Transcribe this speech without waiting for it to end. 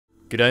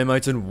G'day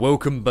mates and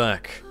welcome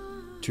back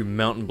to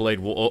Mountain Blade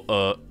War...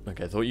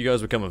 okay, I thought you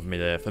guys were coming for me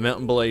there. For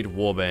Mountain Blade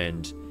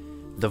Warband,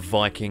 the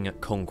Viking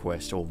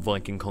Conquest, or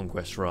Viking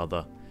Conquest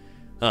rather.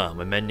 Ah,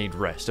 my men need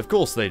rest. Of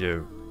course they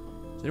do.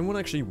 Is anyone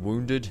actually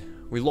wounded?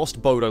 We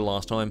lost Bodo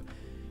last time.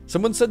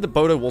 Someone said that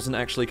Bodo wasn't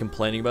actually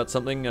complaining about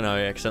something, and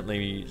I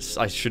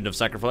shouldn't have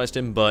sacrificed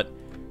him, but...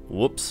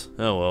 Whoops.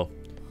 Oh well.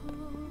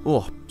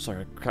 Oh,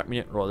 sorry, cracked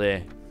me right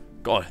there.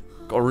 God,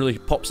 gotta really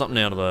pop something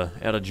out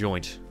of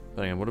joint.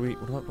 Hang on,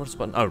 what's the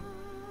button? Oh,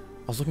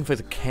 I was looking for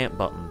the camp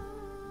button.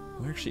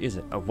 Where actually is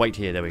it? Oh, wait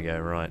here, there we go,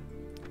 right.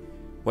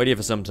 Wait here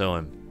for some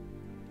time.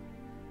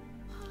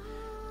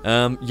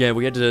 Yeah,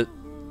 we had to...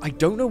 I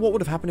don't know what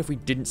would have happened if we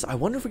didn't... I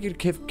wonder if we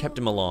could have kept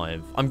him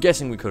alive. I'm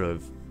guessing we could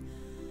have.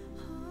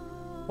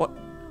 What?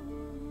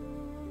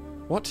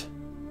 What?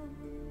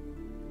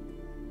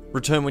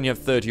 Return when you have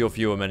 30 or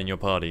fewer men in your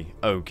party.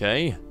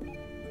 Okay.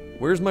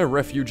 Where's my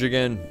refuge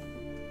again?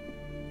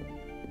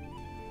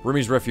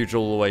 Rimmy's refuge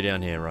all the way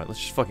down here, right? Let's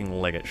just fucking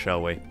leg it,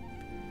 shall we?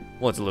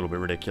 Well, it's a little bit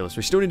ridiculous.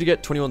 We still need to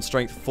get 21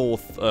 strength,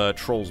 4th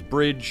Troll's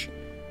Bridge.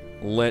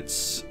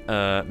 Let's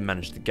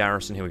manage the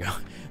garrison. Here we go.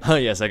 Oh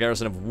yes, a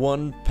garrison of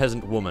 1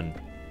 peasant woman.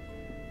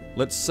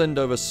 Let's send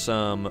over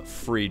some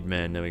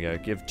freedmen. There we go.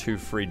 Give 2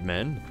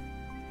 freedmen.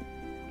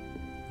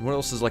 What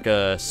else is like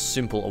a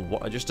simple...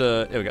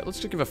 there we go. Let's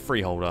just give a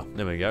freeholder.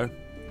 There we go.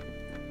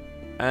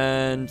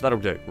 And that'll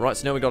do. Right,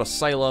 so now we've got a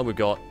sailor. We've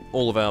got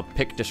all of our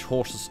Pictish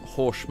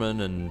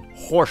horsemen.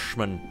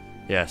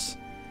 Yes.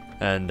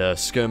 And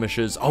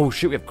skirmishers. Oh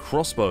shit, we have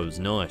crossbows.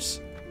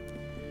 Nice.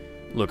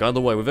 Look, either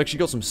way, we've actually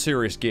got some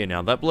serious gear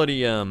now. That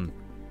bloody,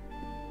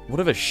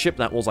 whatever ship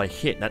that was I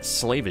hit, that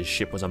slaver's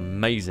ship was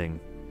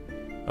amazing.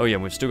 Oh yeah,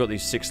 we've still got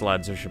these 6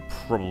 lads we should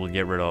probably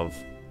get rid of.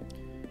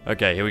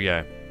 Okay, here we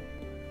go.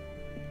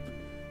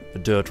 A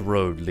dirt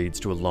road leads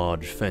to a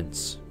large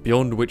fence,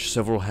 beyond which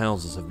several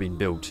houses have been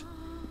built.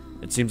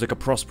 It seems like a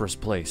prosperous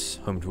place,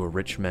 home to a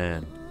rich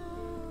man.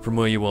 From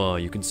where you are,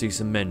 you can see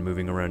some men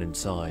moving around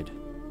inside.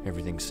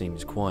 Everything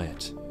seems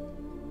quiet.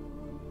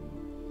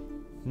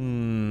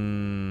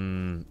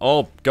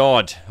 Oh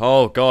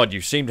god, you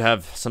seem to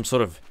have some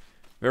sort of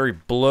very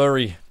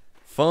blurry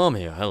farm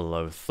here.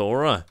 Hello,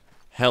 Thora.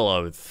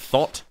 Hello,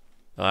 Thought.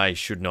 I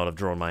should not have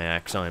drawn my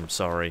axe, I am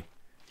sorry.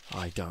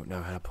 I don't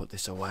know how to put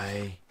this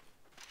away.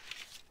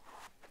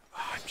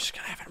 I'm just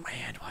gonna have it in my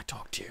hand while I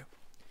talk to you.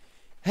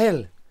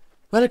 Hail!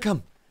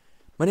 Welcome!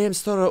 My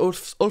name's Thora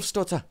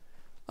Ulfsdotter.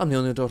 I'm the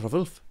only daughter of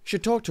Ulf. You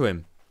should talk to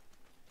him.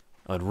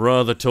 I'd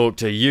rather talk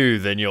to you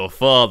than your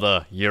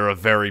father. You're a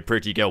very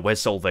pretty girl.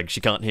 Where's Solveig?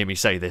 She can't hear me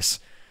say this.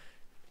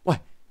 Why,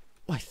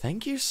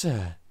 thank you,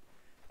 sir.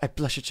 I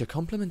blush at your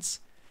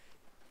compliments.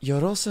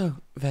 You're also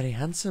very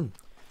handsome.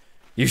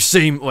 You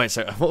seem... Wait,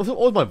 so what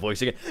was my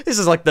voice again? This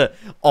is like the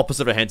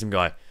opposite of a handsome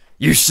guy.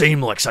 You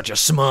seem like such a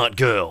smart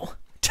girl.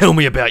 Tell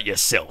me about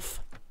yourself.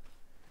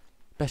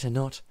 Better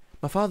not.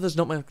 My father does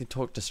not like to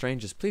talk to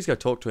strangers. Please go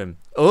talk to him.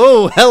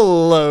 Oh,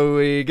 hello,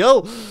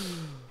 Eagle.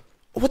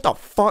 What the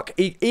fuck?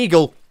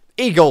 Eagle,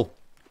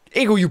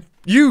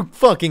 you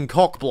fucking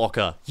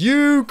cockblocker.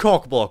 You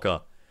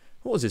cockblocker.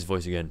 What was his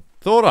voice again?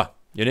 Thora,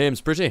 your name's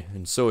pretty,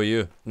 and so are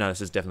you. No,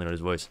 this is definitely not his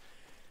voice.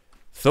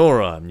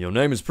 Thora, your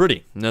name is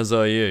pretty, and as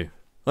are you.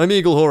 I'm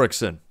Eagle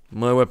Horrickson.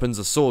 My weapon's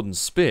a sword and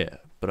spear,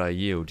 but I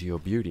yield to your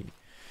beauty.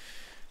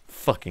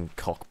 Fucking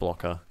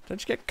cockblocker.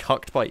 Don't you get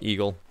cucked by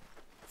Eagle?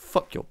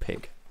 Fuck your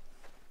pig.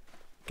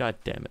 God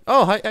damn it.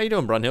 Oh, how you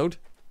doing, Brunhild?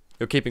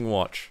 You're keeping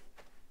watch.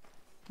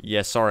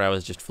 Yeah, sorry, I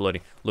was just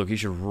flirting. Look, you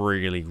should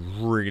really,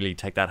 really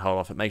take that hat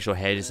off. It makes your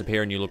hair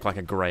disappear and you look like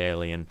a grey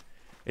alien.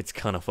 It's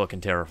kind of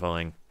fucking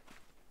terrifying.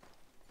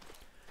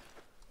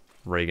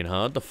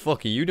 Regenhard, the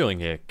fuck are you doing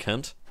here,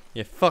 cunt?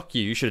 Yeah, fuck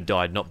you. You should have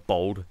died, not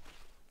bold.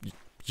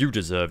 You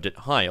deserved it.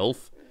 Hi,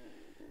 Ulf.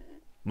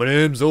 My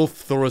name's Ulf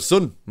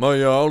Thorason. My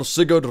Jarl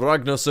Sigurd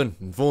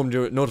Ragnarsson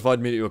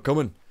notified me that you were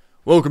coming.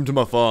 Welcome to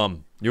my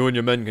farm. You and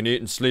your men can eat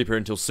and sleep here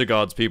until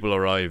Sigurd's people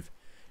arrive.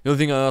 The only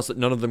thing I ask that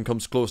none of them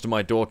comes close to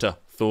my daughter,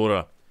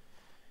 Thora.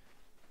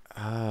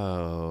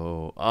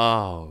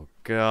 Oh,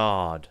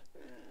 God.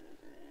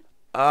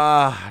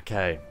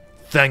 Okay.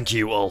 Thank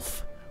you,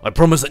 Ulf. I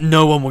promise that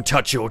no one will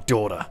touch your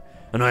daughter,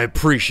 and I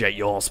appreciate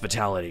your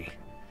hospitality.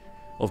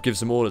 Ulf gives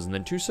some orders, and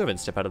then 2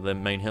 servants step out of their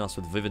main house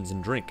with vivens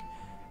and drink.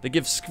 They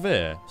give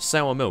skver,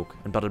 sour milk,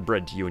 and buttered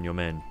bread to you and your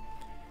men.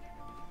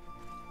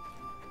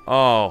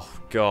 Oh,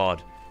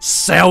 God.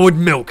 Soured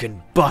milk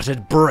and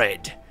buttered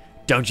bread.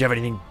 Don't you have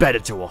anything better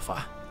to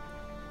offer?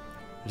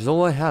 It is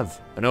all I have,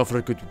 and offer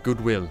it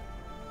goodwill.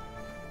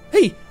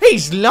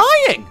 He's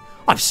lying!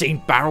 I've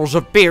seen barrels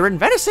of beer and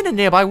venison in a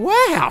nearby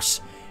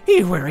warehouse.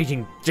 We're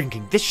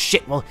drinking this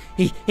shit while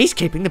he's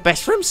keeping the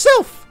best for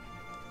himself.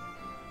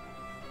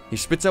 He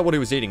spits out what he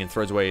was eating and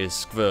throws away his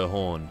skver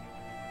horn.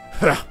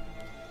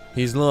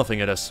 He's laughing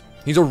at us.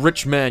 He's a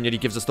rich man, yet he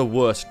gives us the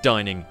worst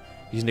dining.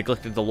 He's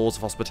neglected the laws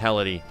of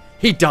hospitality.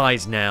 He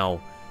dies now.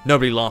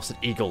 Nobody laughs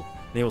at Eagle,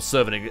 and he will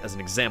serve as an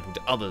example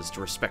to others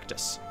to respect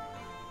us.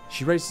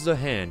 She raises her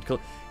hand.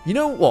 You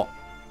know what?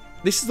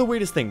 This is the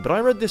weirdest thing, but I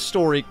read this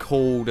story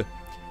called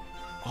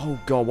Oh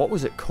god, what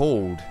was it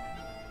called?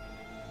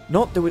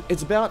 Not the...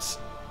 It's about...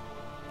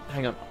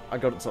 Hang on, I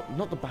got it.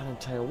 Not the Banner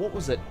Tale. What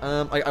was it?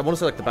 I want to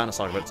say like the Banner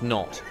Saga, but it's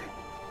not.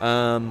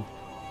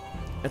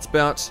 It's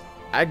about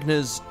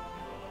Agnes...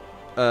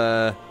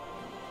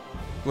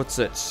 what's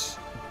it?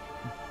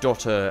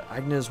 Daughter.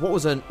 Agnes... What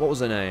was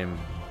her name?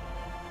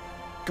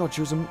 God,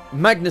 she was a...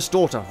 Magnus'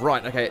 daughter.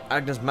 Right, okay.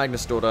 Agnes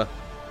Magnus' daughter.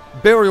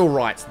 Burial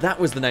Rites. That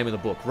was the name of the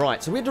book.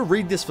 Right, so we had to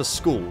read this for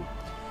school.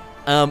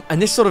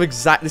 And this sort of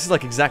this is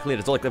like exactly it.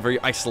 It's like the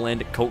very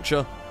Icelandic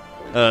culture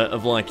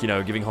of like, you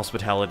know, giving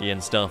hospitality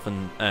and stuff,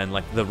 and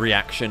like the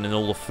reaction and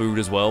all the food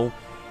as well.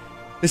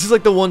 This is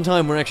like the one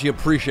time where I actually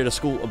appreciate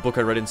a book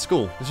I read in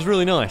school. This is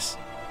really nice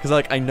because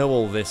like I know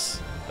all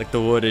this, like the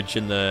wordage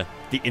and the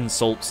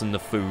insults and the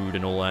food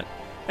and all that.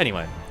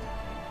 Anyway,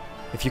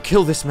 if you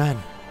kill this man,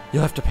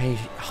 you'll have to pay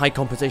high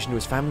compensation to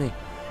his family,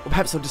 or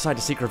perhaps he'll decide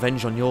to seek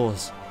revenge on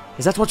yours.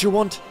 Is that what you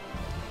want?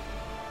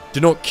 Do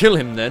not kill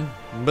him then,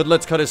 but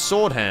let's cut his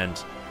sword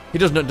hand. He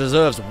does not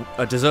deserve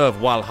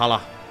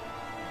Valhalla.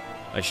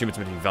 I assume it's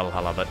meant to be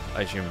Valhalla, but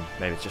I assume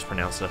maybe it's just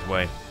pronounced that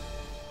way.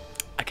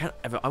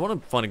 I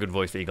want to find a good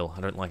voice for Eagle.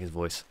 I don't like his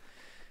voice.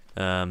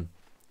 Good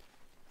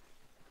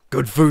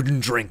food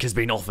and drink has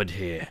been offered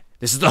here.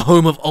 This is the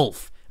home of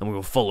Ulf, and we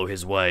will follow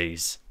his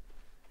ways.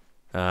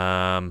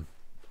 I'm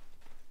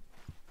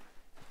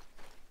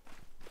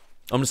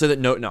gonna say that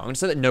I'm gonna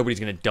say that nobody's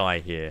gonna die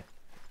here.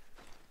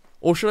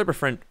 Or should I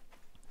befriend?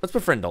 Let's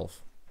befriend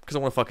Ulf, because I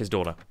want to fuck his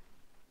daughter.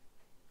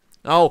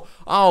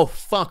 Oh,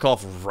 fuck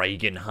off,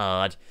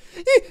 Reaganhard.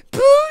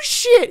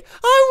 Bullshit!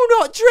 I will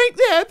not drink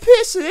their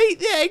piss and eat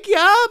their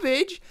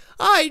garbage.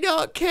 I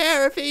don't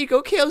care if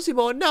Eagle kills him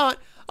or not.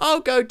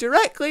 I'll go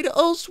directly to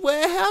Ulf's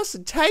warehouse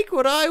and take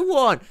what I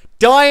want.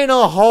 Die in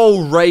a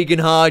hole,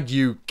 Reaganhard,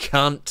 you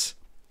cunt.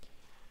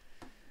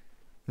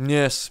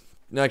 Yes.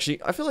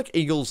 Actually, I feel like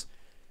Eagle's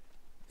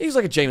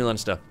like a Jaime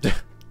Lannister.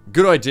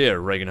 Good idea,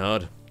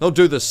 Reaganhard. I'll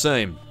do the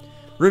same.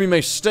 Rimmy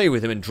may stay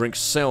with him and drink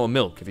sour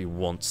milk if he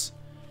wants.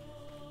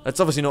 That's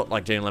obviously not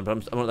like Jaime Lannister,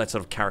 but I want that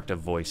sort of character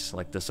voice,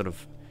 like the sort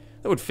of...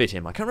 That would fit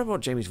him. I can't remember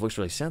what Jaime's voice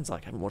really sounds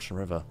like. I haven't watched him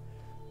forever.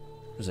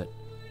 What is it?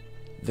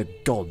 The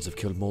gods have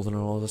killed more than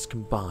all of us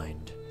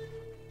combined.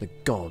 The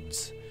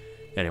gods.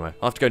 Anyway,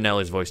 I'll have to go nail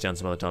his voice down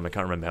some other time. I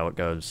can't remember how it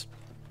goes.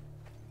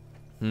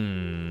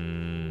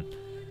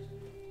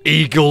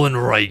 Eagle and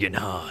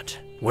Reaganhard.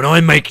 When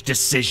I make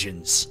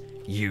decisions,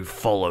 you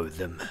follow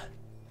them.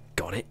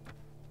 Got it?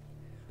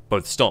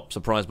 Both stop,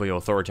 surprised by your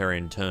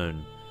authoritarian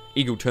tone.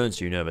 Eagle turns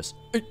to you, nervous.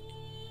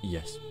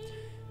 Yes.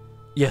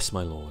 Yes,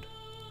 my lord.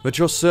 At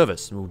your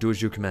service, and we'll do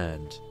as you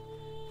command.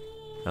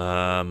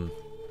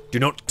 Do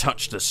not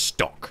touch the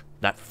stock.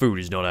 That food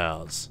is not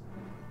ours.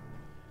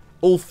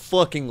 Ulf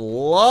fucking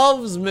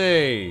loves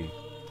me!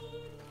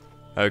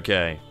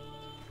 Okay.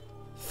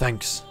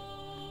 Thanks.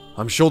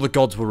 I'm sure the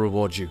gods will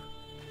reward you.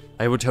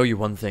 I will tell you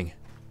one thing.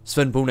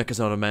 Sven Bulnek is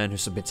not a man who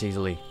submits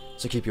easily,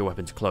 so keep your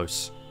weapons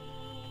close.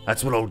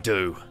 That's what I'll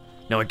do.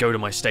 Now I go to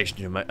my station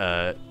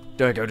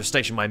to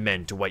station my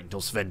men to wait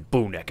until Sven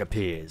Bulnek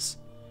appears.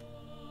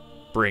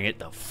 Bring it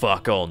the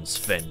fuck on,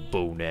 Sven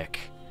Bulnek.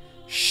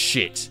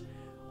 Shit.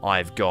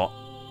 I've got...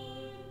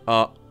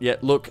 yeah,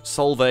 look,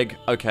 Solveig,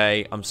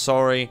 okay, I'm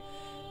sorry.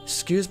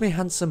 Excuse me,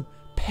 handsome.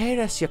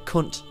 Paris, you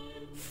cunt.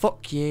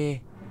 Fuck yeah.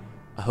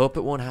 I hope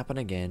it won't happen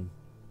again.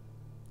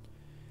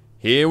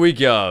 Here we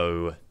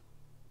go.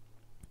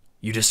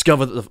 You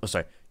discover that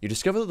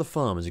the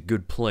farm is a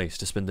good place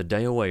to spend the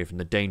day away from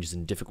the dangers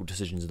and difficult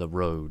decisions of the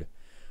road.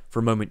 For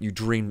a moment, you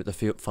dream that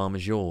the farm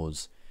is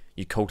yours.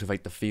 You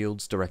cultivate the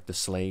fields, direct the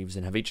slaves,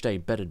 and have each day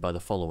bettered by the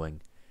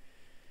following.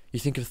 You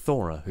think of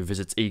Thora, who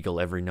visits Eagle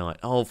every night.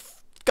 Oh,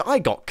 I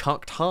got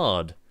cucked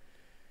hard.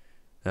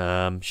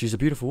 She's a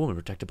beautiful woman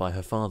protected by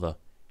her father.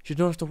 She does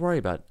not have to worry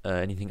about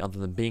anything other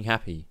than being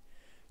happy.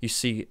 You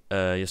see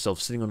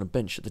yourself sitting on a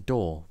bench at the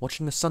door,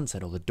 watching the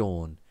sunset or the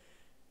dawn.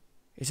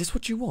 Is this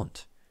what you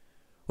want?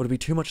 Would it be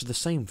too much of the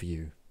same for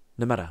you?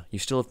 No matter, you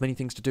still have many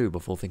things to do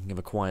before thinking of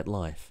a quiet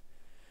life.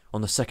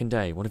 On the second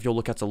day, one of your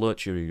lookouts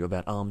alerts you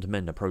about armed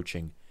men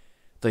approaching.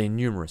 They are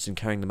numerous and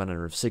carrying the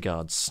manner of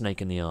Sigurd's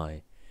snake in the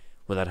eye.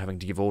 Without having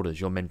to give orders,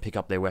 your men pick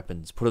up their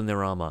weapons, put on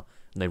their armor,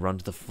 and they run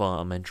to the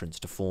farm entrance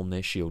to form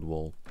their shield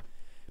wall.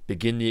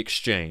 Begin the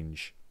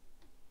exchange.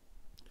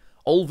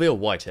 Olvir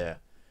Whitehair.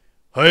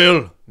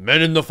 Hail!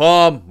 Men in the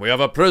farm! We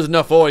have a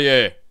prisoner for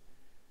ye!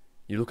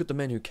 You look at the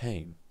men who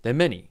came. They're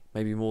many,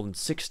 maybe more than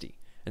 60,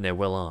 and they're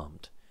well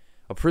armed.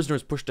 A prisoner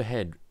is pushed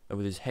ahead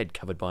with his head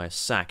covered by a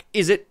sack.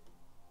 Is it?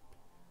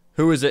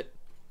 Who is it?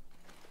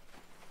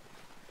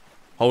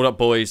 Hold up,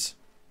 boys.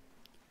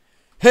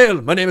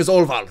 Hail! My name is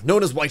Olval,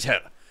 known as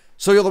Whitehair.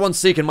 So you're the one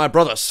seeking my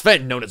brother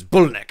Sven, known as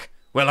Bulnek.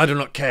 Well, I do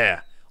not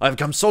care. I have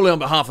come solely on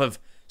behalf of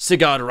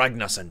Sigurd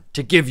Ragnarsson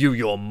to give you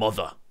your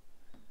mother.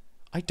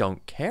 I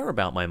don't care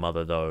about my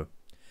mother, though.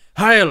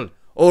 Hail!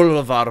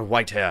 Olvar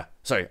Whitehair.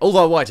 Sorry,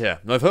 Olvar Whitehair.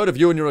 I've heard of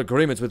you and your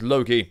agreements with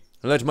Loki.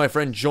 Let my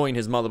friend join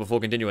his mother before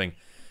continuing.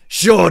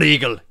 Sure,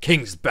 Eagle,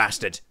 King's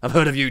bastard. I've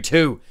heard of you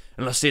too.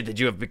 And I see that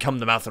you have become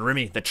the mouth of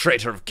Rimmy, the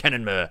traitor of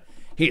Kenanmere.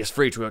 He is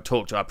free to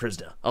talk to our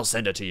prisoner. I'll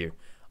send her to you.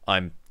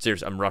 I'm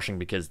serious. I'm rushing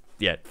because,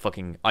 yeah,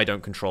 fucking, I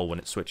don't control when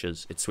it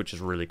switches. It switches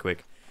really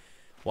quick.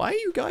 Why are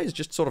you guys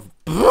just sort of...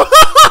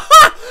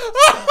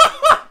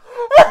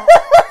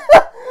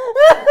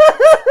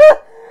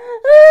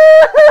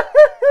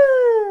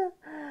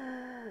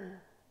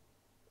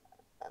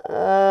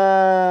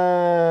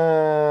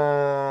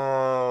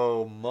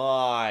 Oh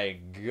my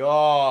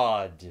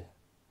god.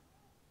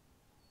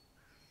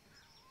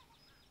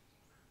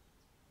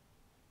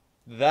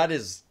 That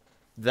is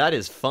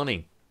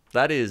funny.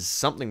 That is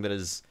something that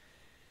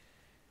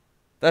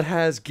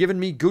has given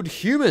me good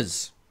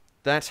humors.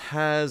 That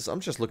has... I'm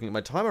just looking at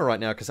my timer right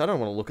now because I don't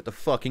want to look at the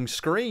fucking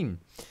screen.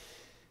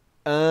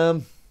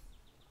 I'm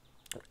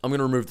going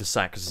to remove the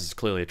sack because this is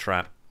clearly a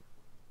trap.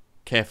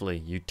 Carefully,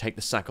 you take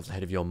the sack off the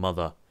head of your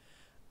mother.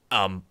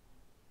 It's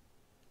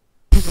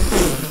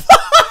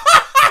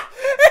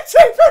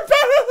even better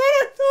than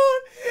I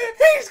thought!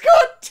 He's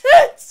got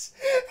tits!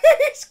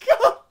 He's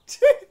got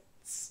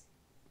tits!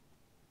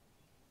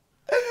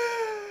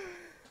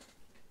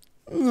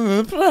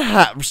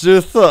 Perhaps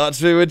you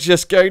thought we were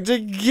just going to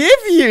give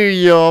you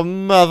your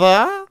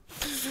mother?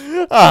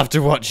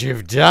 After what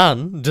you've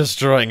done,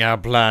 destroying our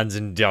plans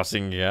in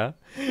Dossinga,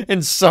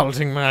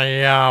 insulting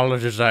my Jarl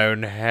at his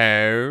own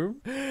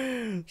home,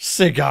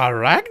 Sigar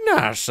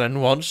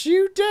Ragnarsson wants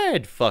you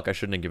dead. Fuck, I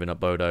shouldn't have given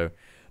up Bodo.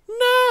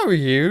 Now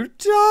you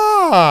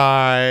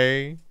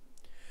die.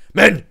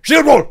 Men,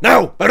 shield wall,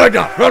 now!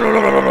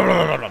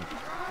 Ragnar!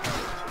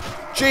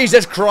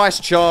 Jesus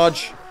Christ,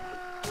 charge.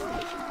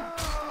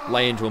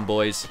 Lay into him,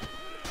 boys.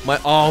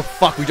 Oh,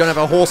 fuck, we don't have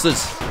our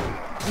horses.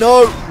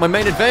 No, my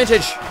main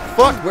advantage.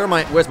 Fuck,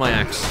 where's my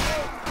axe?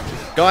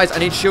 Guys, I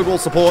need shield wall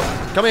support.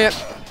 Come here.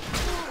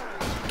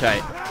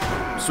 Okay,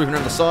 sweeping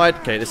around the side.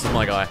 Okay, this is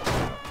my guy.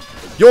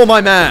 You're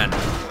my man.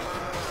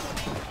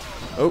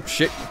 Oh,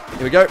 shit.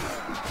 Here we go.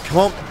 Come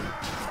on.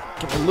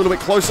 Get a little bit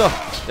closer.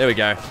 There we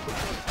go.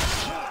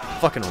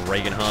 Fucking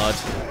Reagan hard.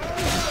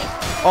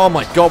 Oh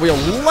my god, we are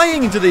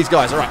laying into these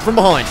guys. Alright, from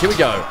behind. Here we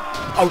go.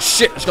 Oh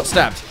shit, I just got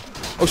stabbed.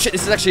 Oh shit,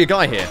 this is actually a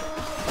guy here.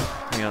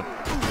 Hang on.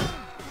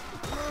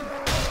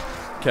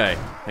 Okay,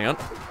 hang on.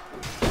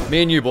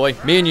 Me and you, boy.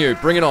 Me and you.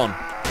 Bring it on.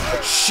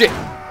 Shit.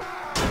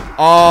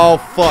 Oh,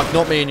 fuck.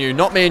 Not me and you.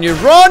 Not me and you.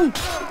 Run!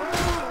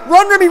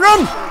 Run, Rimmy,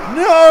 run!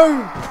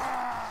 No!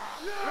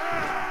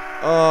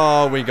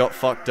 Oh, we got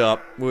fucked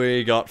up.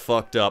 We got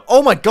fucked up.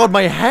 Oh my god,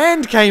 my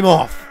hand came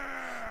off!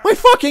 My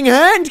fucking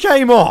hand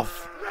came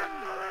off!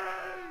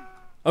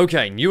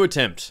 Okay, new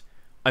attempt.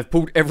 I've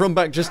pulled everyone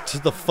back just to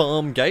the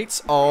farm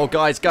gates. Oh,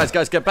 guys,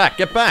 get back,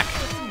 get back!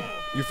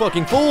 You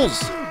fucking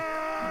fools!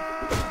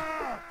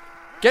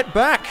 Get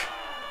back!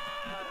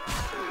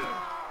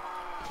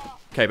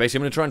 Okay, basically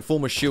I'm gonna try and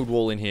form a shield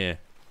wall in here.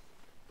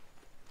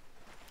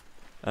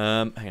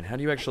 Hang on, how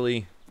do you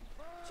actually...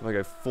 So if I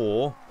go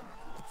 4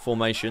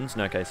 formations,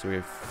 no, okay, so we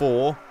have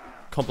 4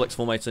 complex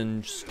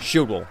formations,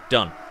 shield wall,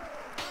 done.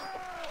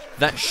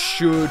 That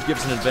should give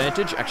us an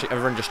advantage. Actually,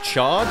 everyone just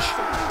charge.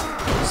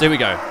 So here we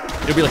go.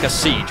 It'll be like a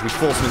siege. We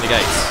force them in the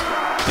gates.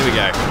 Here we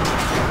go.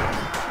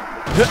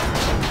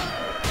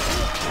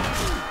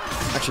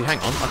 Actually, hang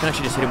on. I can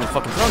actually just hit him with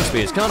fucking throwing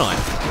spears, can't I?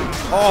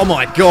 Oh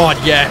my god,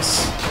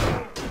 yes!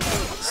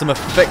 Some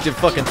effective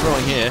fucking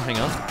throwing here. Hang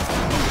on.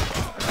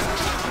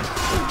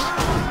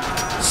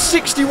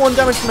 61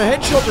 damage from a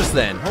headshot just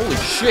then. Holy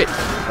shit.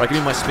 Right, give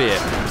me my spear.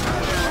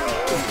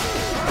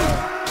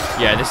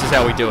 Yeah, this is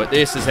how we do it.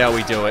 This is how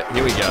we do it.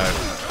 Here we go.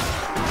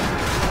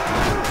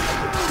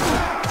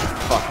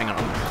 Fuck, hang on.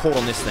 I'm caught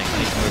on this thing. I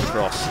need to move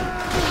across.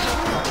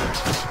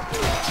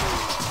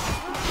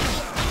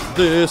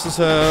 This is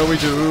how we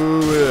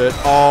do it.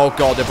 Oh,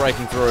 God, they're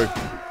breaking through.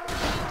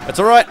 That's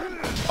alright.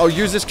 I'll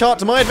use this cart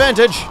to my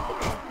advantage.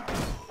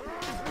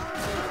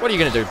 What are you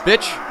going to do,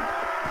 bitch?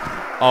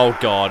 Oh,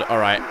 God.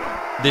 Alright.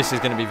 This is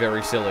going to be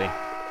very silly.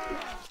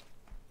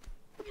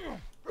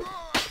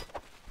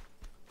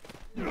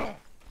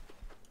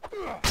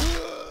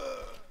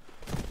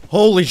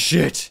 Holy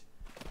shit!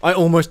 I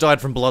almost died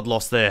from blood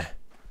loss there.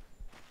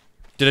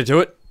 Did I do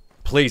it?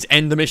 Please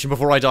end the mission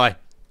before I die.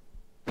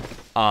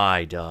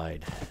 I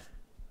died.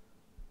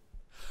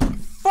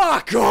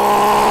 Fuck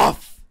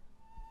off!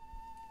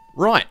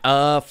 Right,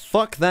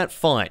 fuck that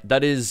fight.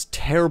 That is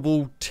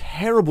terrible,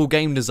 terrible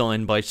game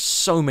design by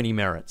so many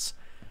merits.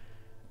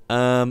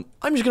 I'm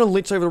just gonna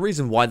list over the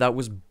reason why that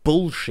was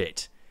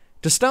bullshit.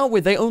 To start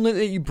with, they only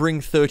let you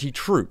bring 30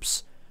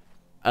 troops.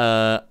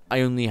 I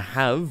only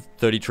have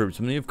 30 troops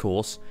with me, of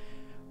course.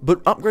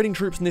 But upgrading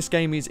troops in this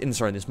game is, in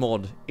this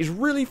mod, is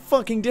really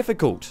fucking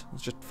difficult.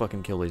 Let's just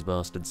fucking kill these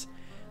bastards.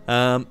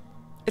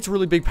 It's a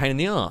really big pain in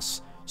the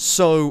ass.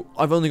 So,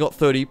 I've only got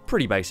 30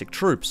 pretty basic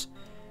troops.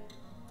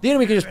 The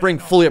enemy can just bring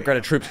fully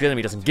upgraded troops, the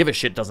enemy doesn't give a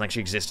shit, doesn't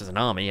actually exist as an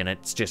army, and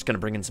it's just gonna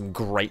bring in some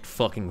great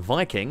fucking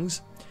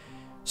Vikings.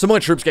 So my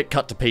troops get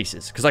cut to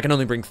pieces, because I can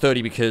only bring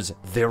 30 because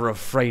they're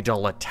afraid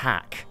I'll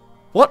attack.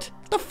 What?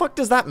 The fuck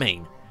does that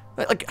mean?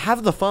 Like,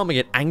 have the farmer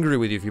get angry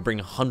with you if you bring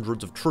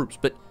hundreds of troops,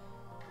 but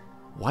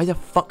why the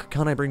fuck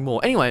can't I bring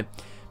more? Anyway,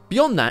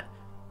 beyond that,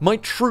 my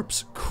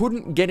troops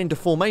couldn't get into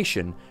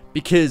formation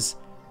because,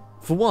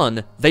 for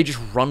one, they just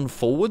run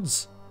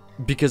forwards.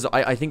 Because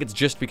I think it's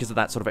just because of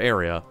that sort of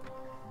area.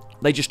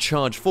 They just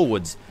charge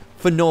forwards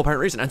for no apparent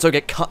reason, and so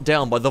get cut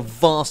down by the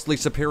vastly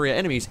superior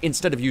enemies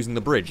instead of using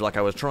the bridge like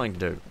I was trying to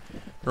do.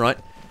 Right?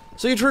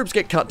 So your troops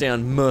get cut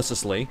down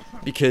mercilessly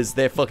because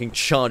they're fucking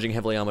charging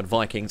heavily armored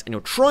Vikings, and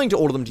you're trying to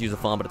order them to use a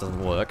farm, but it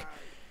doesn't work.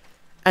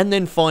 And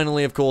then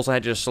finally, of course, I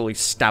had to just slowly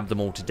stab them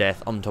all to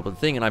death on top of the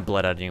thing, and I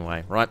bled out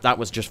anyway, right? That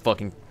was just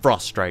fucking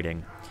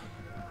frustrating.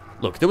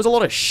 Look, there was a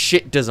lot of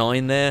shit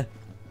design there.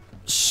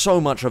 So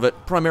much of it,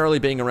 primarily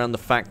being around the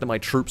fact that my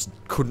troops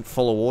couldn't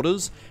follow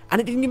orders, and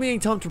it didn't give me any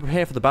time to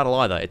prepare for the battle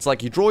either. It's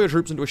like you draw your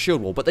troops into a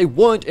shield wall, but they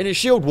weren't in a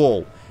shield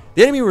wall.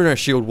 The enemy were in a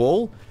shield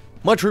wall,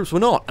 my troops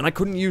were not, and I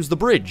couldn't use the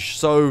bridge,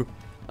 so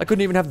I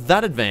couldn't even have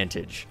that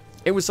advantage.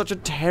 It was such a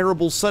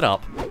terrible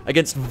setup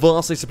against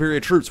vastly superior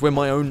troops where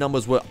my own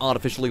numbers were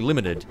artificially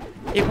limited.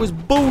 It was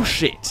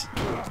bullshit.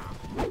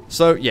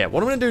 So yeah,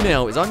 what I'm going to do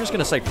now is I'm just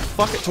going to say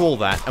fuck it to all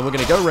that, and we're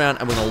going to go around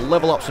and we're going to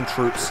level up some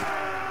troops.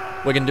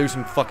 We're going to do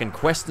some fucking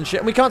quests and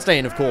shit. And we can't stay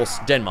in, of course,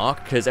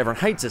 Denmark, because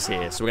everyone hates us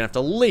here, so we're going to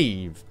have to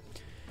leave. We're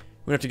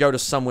going to have to go to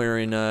somewhere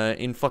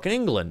in fucking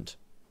England.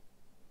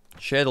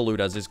 Share the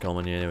loot as is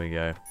common. Yeah, there we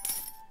go.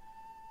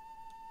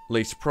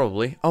 Least,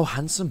 probably. Oh,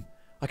 handsome.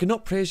 I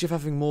cannot praise you for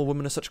having more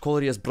women of such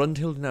quality as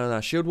Brunhild in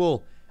our shield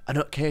wall. I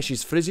not care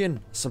she's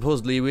Frisian,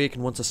 supposedly weak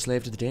and once a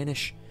slave to the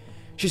Danish.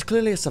 She's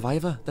clearly a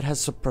survivor that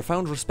has some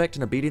profound respect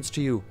and obedience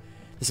to you.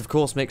 This, of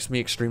course, makes me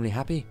extremely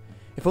happy.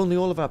 If only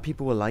all of our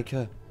people were like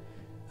her.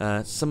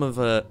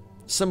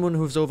 Someone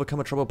who's overcome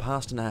a troubled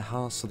past in her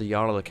house or the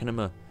Jarl of the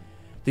Kinema.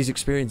 These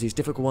experiences, these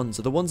difficult ones,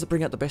 are the ones that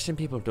bring out the best in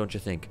people, don't you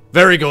think?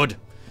 Very good!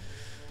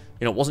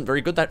 You know, it wasn't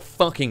very good, that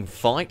fucking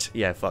fight.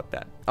 Yeah, fuck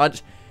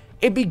that.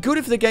 It'd be good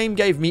if the game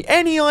gave me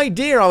any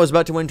idea I was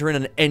about to enter in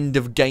an end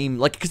of game,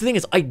 like, because the thing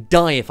is, I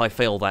die if I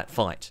fail that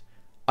fight.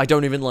 I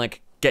don't even,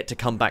 like, get to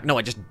come back. No,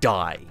 I just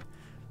die.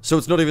 So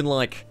it's not even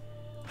like,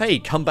 hey,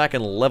 come back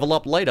and level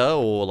up later,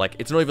 or like,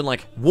 it's not even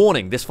like,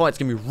 warning, this fight's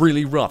gonna be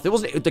really rough. It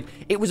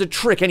was a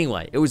trick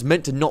anyway. It was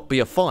meant to not be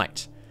a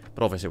fight.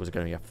 But obviously it was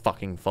gonna be a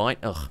fucking fight.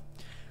 Ugh.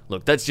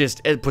 Look, that's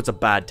just, it puts a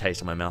bad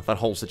taste in my mouth. That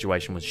whole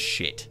situation was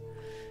shit.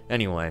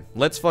 Anyway,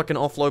 let's fucking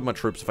offload my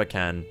troops if I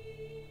can.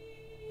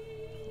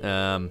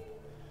 Here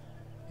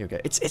we go.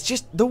 It's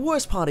just, the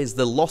worst part is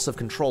the loss of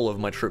control over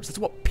my troops. That's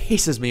what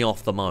pisses me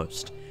off the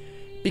most.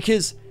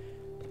 Because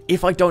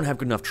if I don't have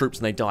good enough troops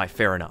and they die,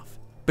 fair enough.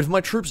 But if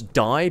my troops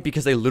die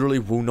because they literally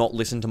will not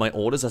listen to my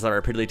orders as I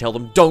repeatedly tell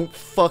them, don't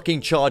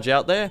fucking charge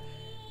out there.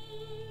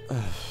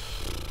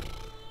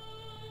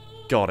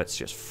 God, it's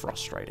just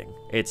frustrating.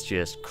 It's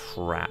just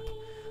crap.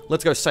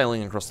 Let's go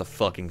sailing across the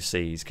fucking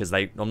seas, because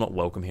I'm not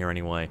welcome here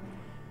anyway.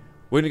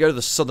 We're going to go to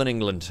the southern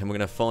England, and we're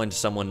going to find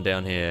someone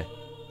down here.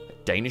 A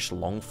Danish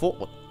long fort?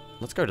 What?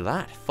 Let's go to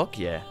that. Fuck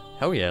yeah.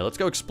 Hell yeah, let's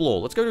go explore.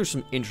 Let's go do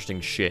some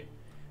interesting shit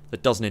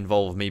that doesn't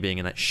involve me being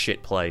in that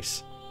shit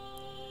place.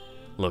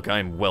 Look,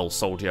 I'm well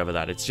salty over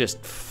that. It's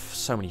just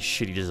so many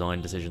shitty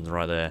design decisions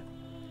right there.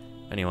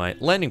 Anyway,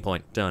 landing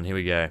point. Done. Here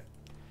we go.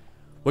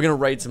 We're going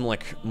to raid some,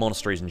 like,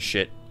 monasteries and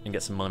shit and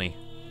get some money.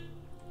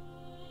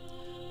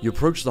 You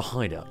approach the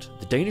hideout.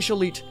 The Danish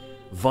elite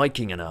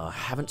Viking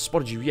haven't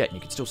spotted you yet, and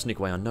you can still sneak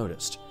away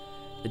unnoticed.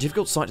 The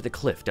difficult sight of the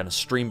cliff down a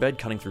stream bed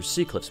cutting through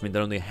sea cliffs mean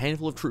that only a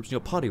handful of troops in your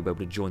party will be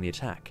able to join the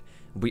attack,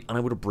 and will be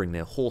unable to bring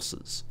their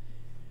horses.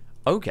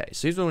 Okay,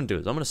 so here's what I'm going to do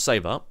is I'm going to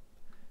save up.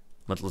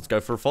 Let's go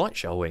for a fight,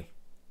 shall we?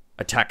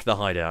 Attack the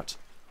hideout.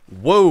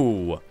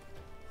 Whoa!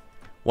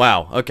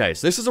 Wow, okay,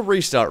 so this is a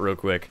restart real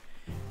quick.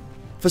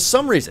 For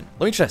some reason,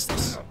 let me test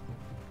this.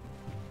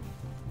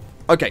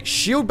 Okay,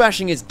 shield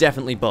bashing is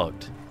definitely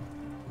bugged.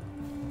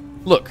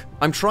 Look,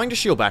 I'm trying to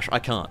shield bash, I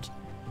can't.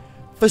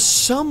 For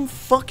some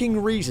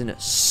fucking reason,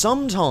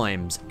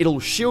 sometimes it'll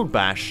shield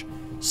bash,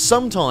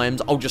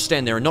 sometimes I'll just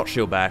stand there and not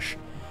shield bash,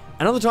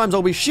 and other times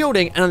I'll be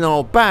shielding and then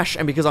I'll bash,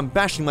 and because I'm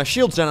bashing my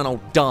shield's down and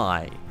I'll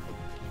die.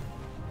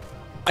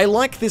 I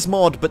like this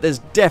mod, but there's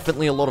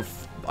definitely a lot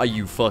of, are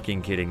you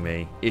fucking kidding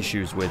me,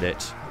 issues with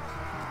it.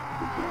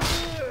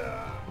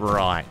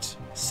 Right,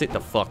 sit the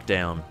fuck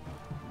down.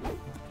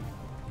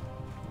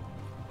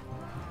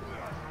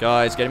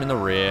 Guys, get him in the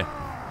rear.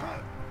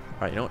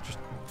 Alright, you know what? Just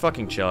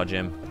fucking charge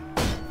him.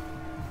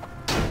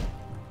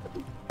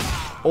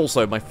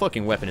 Also, my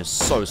fucking weapon is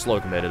so slow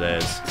compared to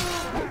theirs.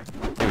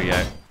 Here we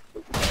go.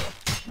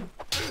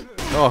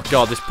 Oh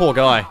god, this poor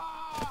guy.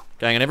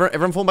 Okay, and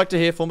everyone fall back to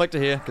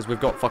here, because we've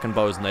got fucking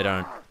bows and they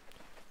don't.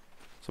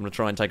 So I'm gonna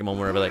try and take them on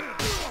wherever they...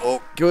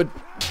 Oh, good.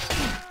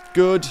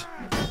 Good.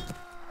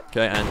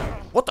 Okay, and...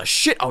 What the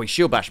shit? Oh, he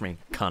shield bashed me.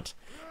 Cunt.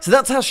 So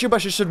that's how shield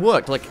bashes should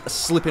work, like a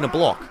slip in a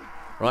block.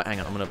 Right, hang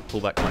on, I'm gonna pull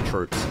back my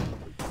troops.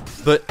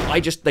 But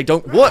they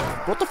don't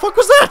work. What the fuck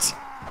was that?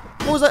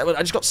 What was that?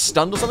 I just got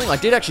stunned or something? I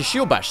did actually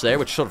shield bash there,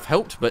 which sort of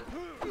helped, but...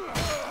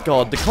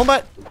 God, the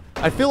combat...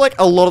 I feel like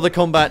a lot of the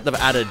combat they've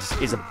added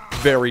is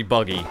very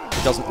buggy.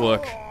 It doesn't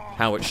work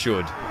how it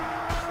should.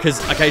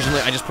 Because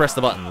occasionally I just press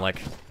the button,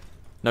 like...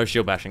 No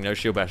shield bashing, no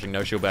shield bashing,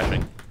 no shield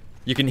bashing.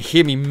 You can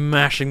hear me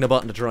mashing the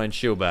button to try and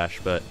shield bash,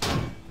 but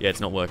yeah,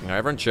 it's not working. Alright,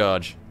 everyone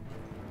charge.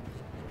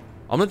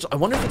 I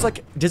wonder if it's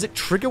like, does it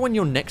trigger when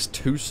you're next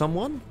to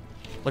someone?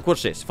 Like,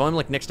 watch this. If I'm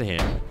like next to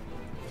him,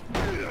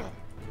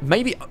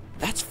 maybe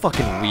that's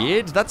fucking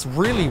weird. That's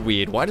really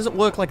weird. Why does it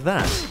work like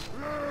that?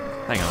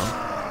 Hang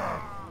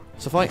on.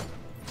 So if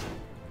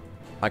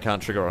I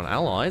can't trigger on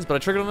allies, but I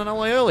triggered on an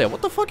ally earlier.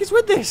 What the fuck is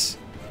with this?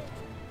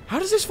 How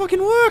does this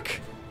fucking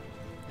work?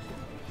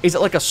 Is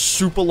it like a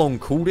super long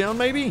cooldown,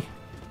 maybe?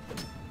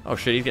 Oh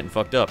shit, he's getting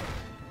fucked up.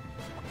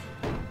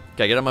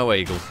 Okay, get out of my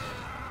way, Eagle.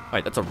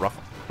 Wait, that's a rough...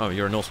 Oh,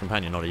 you're a Norse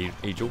companion, not an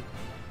Eagle.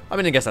 I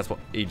mean, I guess that's what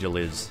Eagle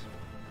is.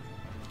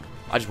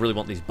 I just really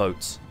want these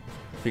boats.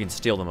 If we can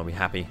steal them, I'll be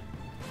happy.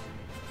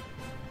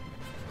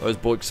 Those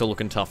boys are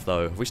looking tough,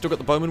 though. Have we still got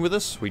the bowman with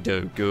us? We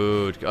do.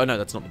 Good. Oh, no,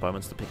 that's not the bowman.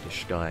 It's the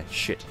Pictish guy.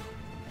 Shit.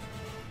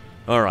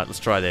 Alright, let's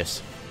try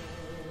this.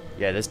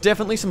 Yeah, there's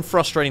definitely some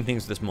frustrating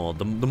things with this mod.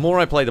 The more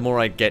I play, the more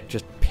I get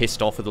just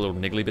pissed off with the little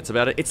niggly bits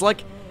about it. It's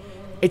like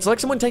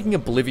someone taking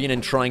Oblivion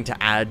and trying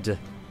to add,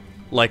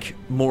 like,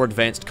 more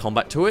advanced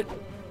combat to it.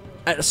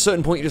 At a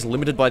certain point, you're just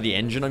limited by the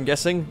engine, I'm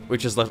guessing,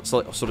 which is like,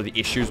 sort of the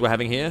issues we're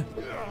having here.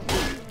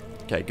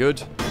 Okay,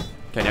 good.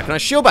 Okay, now can I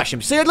shield bash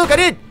him? See, look, I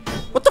did!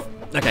 What the f—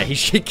 Okay,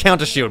 he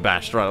counter shield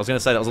bashed. Right, I was going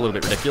to say that was a little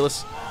bit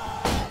ridiculous.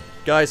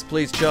 Guys,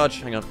 please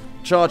charge. Hang on.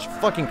 Charge.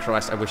 Fucking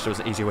Christ, I wish there was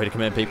an easier way to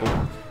command people.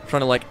 I'm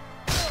trying to, like,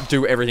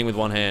 do everything with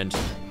one hand.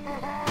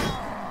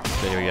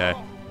 Okay, here we go.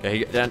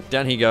 Okay,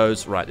 down he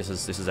goes. Right, this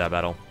is our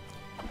battle.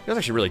 That's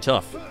actually really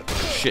tough.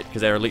 Shit,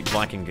 because they're elite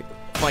Viking gear.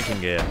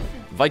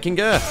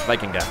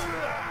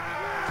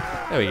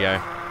 There we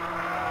go.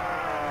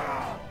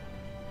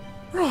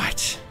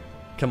 Right.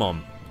 Come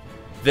on.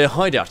 Their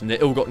hideout and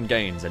their ill-gotten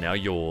gains are now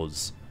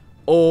yours.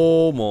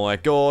 Oh my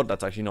god,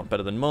 that's actually not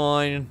better than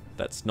mine.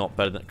 That's not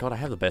better than... God, I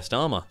have the best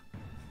armor.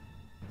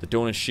 The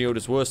Dornish shield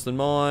is worse than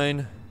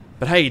mine.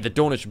 But hey, the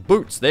Dornish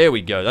boots. There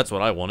we go. That's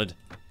what I wanted.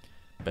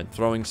 Bent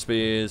throwing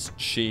spears,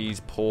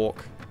 cheese,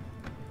 pork.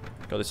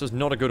 God, this was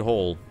not a good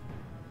haul.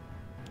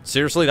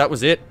 Seriously, that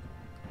was it?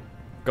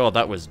 God,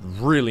 that was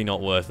really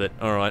not worth it.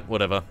 Alright,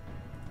 whatever.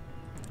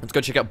 Let's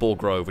go check out Boar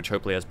Grove, which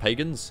hopefully has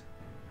pagans.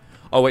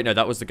 Oh, wait, no,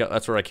 that was the guy.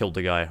 That's where I killed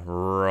the guy.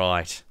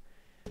 Right.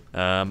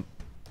 Now,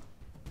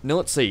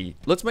 let's see.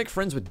 Let's make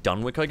friends with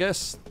Dunwick, I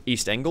guess.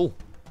 East Angle.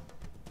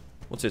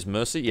 What's this,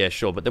 Mercy? Yeah,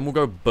 sure, but then we'll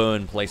go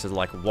burn places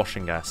like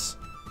Washingas.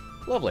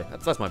 Lovely.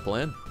 That's my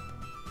plan.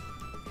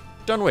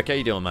 Dunwick, how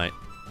you doing, mate?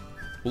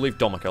 We'll leave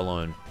Domic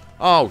alone.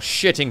 Oh,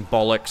 shitting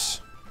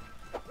bollocks.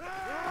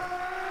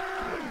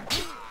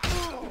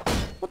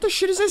 What the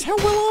shit is this? How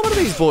well armored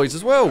are these boys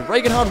as well?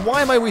 Reaganhard,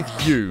 why am I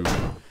with you?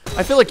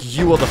 I feel like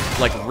you are the,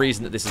 like,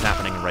 reason that this is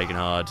happening in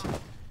Reaganhard.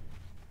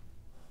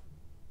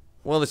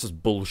 Well, this is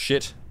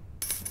bullshit.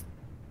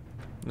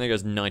 And there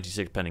goes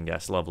 96 penning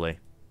gas. Lovely.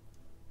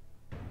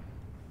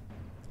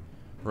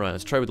 Right,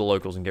 let's trade with the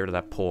locals and get rid of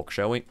that pork,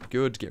 shall we?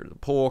 Good, get rid of the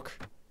pork.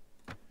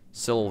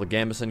 Sell all the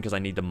Gambison because I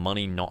need the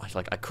money, not...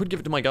 Like, I could give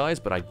it to my guys,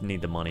 but I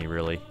need the money,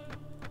 really.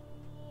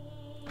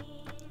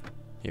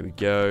 Here we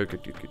go.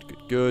 Good, good, good,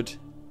 good, good.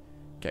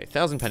 Okay,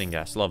 1,000 penning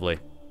gas. Lovely.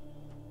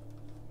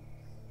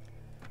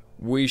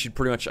 We should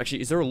pretty much...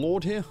 Actually, is there a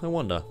lord here? I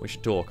wonder. We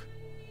should talk.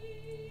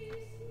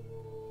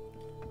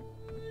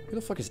 Who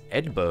the fuck is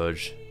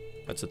Edburge?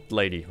 That's a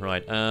lady,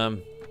 right.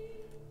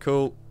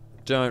 Cool.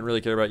 Don't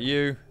really care about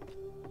you.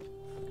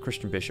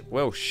 Christian Bishop.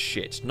 Well,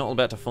 shit. Not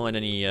about to find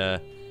any,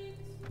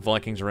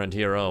 Vikings around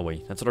here, are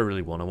we? That's what I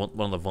really want. I want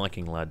one of the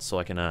Viking lads so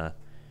I can,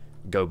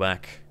 go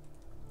back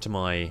to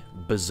my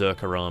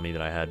Berserker army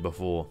that I had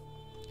before.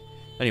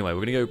 Anyway, we're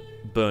gonna go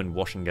burn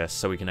Washingas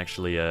so we can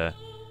actually,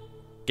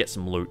 get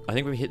some loot. I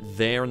think we hit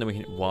there and then we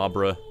hit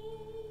Wabra.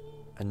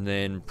 And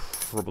then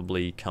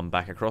probably come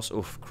back across.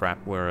 Oof,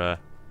 crap. We're,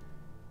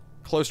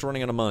 close to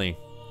running out of money.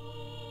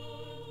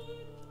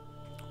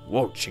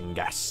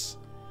 Washingas.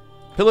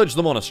 Pillage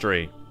the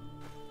monastery.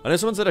 I know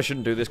someone said I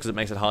shouldn't do this because it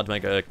makes it hard to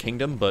make a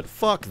kingdom, but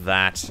fuck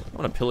that. I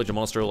want to pillage a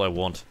monastery all I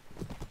want.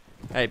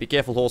 Hey, be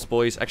careful, horse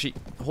boys. Actually,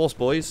 horse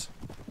boys.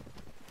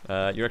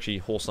 You're actually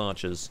horse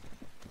archers.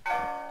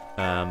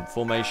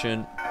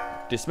 Formation.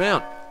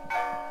 Dismount.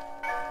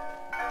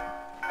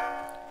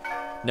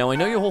 Now, I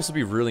know your horse will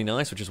be really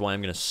nice, which is why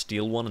I'm going to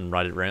steal one and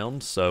ride it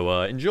around,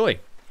 so, enjoy.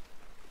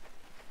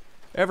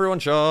 Everyone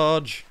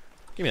charge.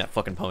 Give me that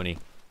fucking pony.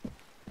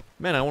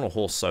 Man, I want a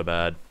horse so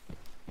bad.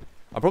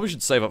 I probably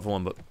should save up for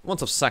one, but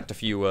once I've sacked a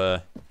few,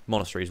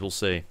 monasteries, we'll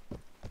see.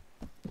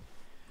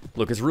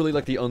 Look, it's really,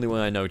 like, the only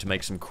way I know to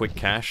make some quick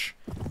cash,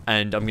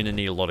 and I'm gonna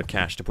need a lot of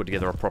cash to put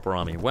together a proper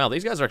army. Wow,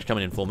 these guys are actually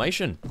coming in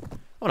formation.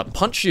 I wanna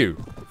punch you!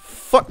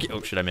 Fuck you!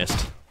 Oh, shit, I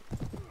missed.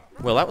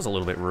 Well, that was a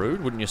little bit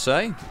rude, wouldn't you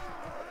say?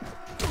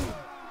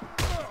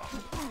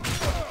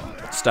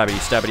 Stabby,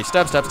 stabbity,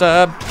 stab, stab,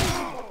 stab!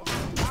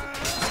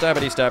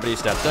 Stabbity, stabbity,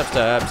 stab, stab,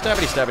 stab!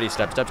 Stabbity, stabbity,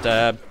 stab, stab,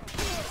 stab!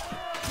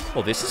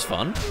 Oh, this is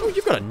fun. Oh,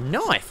 you've got a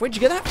knife. Where'd you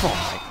get that from,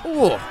 mate?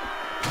 Oh.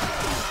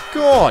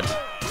 God.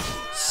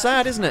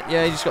 Sad, isn't it?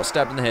 Yeah, you just got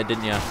stabbed in the head,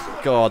 didn't you?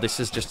 God, this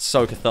is just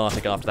so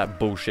cathartic after that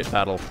bullshit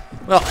battle.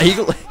 Well,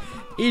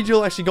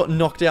 Egil actually got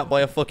knocked out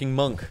by a fucking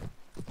monk.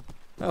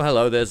 Oh,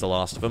 hello, there's the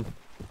last of them.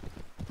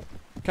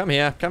 Come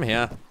here, come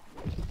here.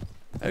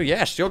 Oh,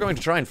 yes, you're going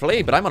to try and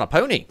flee, but I'm on a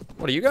pony.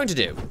 What are you going to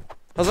do?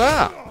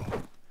 Huzzah!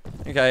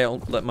 Okay,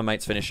 I'll let my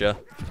mates finish here.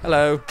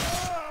 Hello.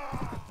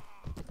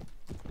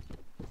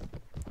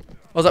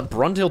 Oh, that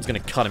Brunhild's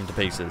going to cut him to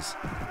pieces.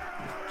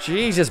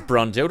 Jesus,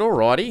 Brunhild,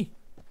 alrighty.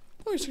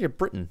 Oh, he's like a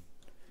Britain.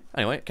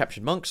 Anyway,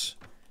 captured monks.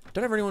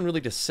 Don't have anyone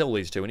really to sell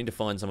these to. We need to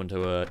find someone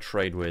to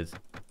trade with.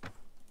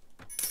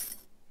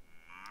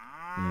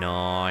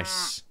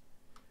 Nice.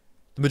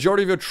 The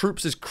majority of your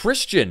troops is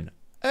Christian.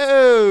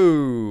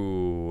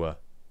 Oh.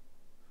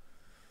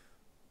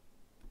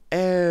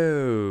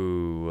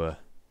 Oh.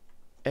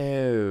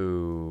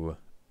 Oh.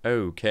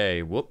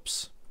 Okay,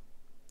 whoops.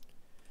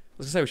 I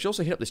was gonna say, we should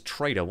also hit up this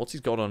trader. What's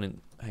he's got on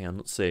in... Hang on,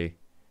 let's see.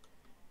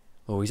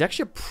 Oh, he's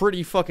actually a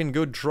pretty fucking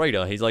good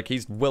trader. He's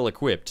well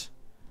equipped.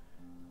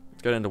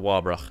 Let's go down to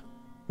Warbrach.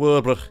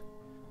 Warbrach.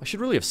 I should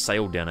really have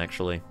sailed down,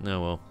 actually.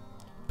 Oh, well.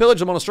 Pillage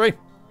the monastery.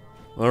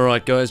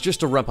 Alright, guys,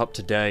 just to wrap up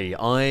today,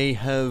 I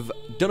have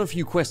done a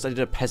few quests. I did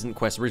a peasant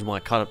quest. The reason why I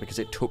cut it because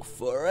it took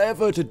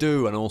forever to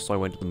do, and also I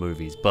went to the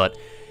movies. But,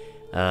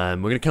 we're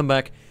gonna come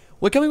back.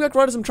 We're coming back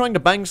right as I'm trying to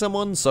bang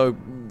someone, so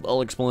I'll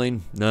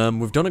explain.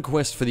 We've done a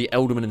quest for the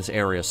Elderman in this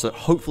area, so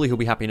hopefully he'll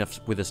be happy enough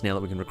with us now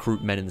that we can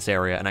recruit men in this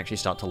area and actually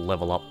start to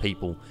level up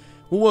people.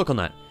 We'll work on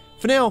that.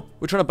 For now,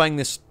 we're trying to bang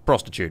this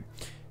prostitute.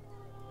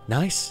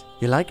 Nice.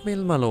 You like me,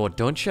 my lord,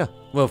 don't you?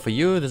 Well, for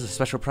you, there's a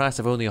special price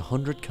of only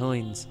 100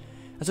 coins.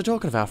 As a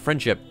token of our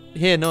friendship,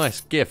 here,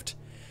 nice, gift.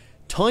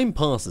 Time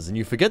passes and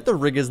you forget the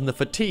rigours and the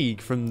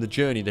fatigue from the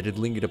journey that had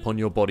lingered upon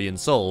your body and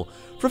soul.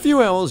 For a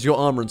few hours, your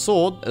armour and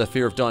sword, the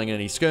fear of dying in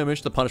any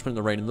skirmish, the punishment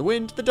of the rain and the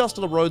wind, the dust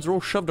of the roads are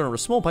all shoved under a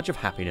small patch of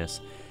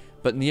happiness.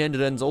 But in the end,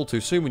 it ends all too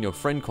soon when your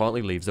friend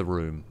quietly leaves the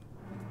room.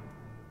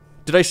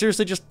 Did I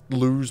seriously just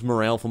lose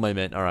morale for my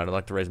men? Alright, I'd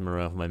like to raise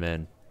morale for my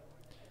men.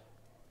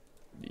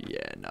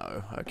 Yeah,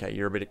 no. Okay,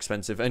 you're a bit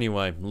expensive.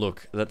 Anyway,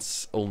 look,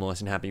 that's all nice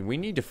and happy. We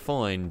need to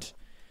find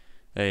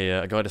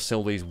a guy to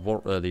sell these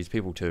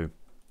people to.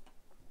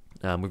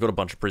 We've got a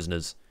bunch of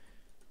prisoners.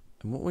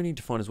 And what we need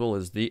to find as well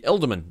is the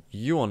Elderman.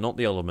 You are not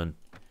the Elderman.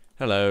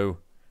 Hello.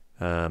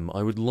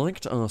 I would like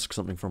to ask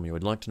something from you.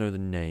 I'd like to know the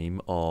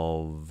name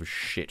of...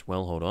 Shit,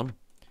 well, hold on.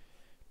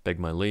 Beg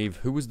my leave.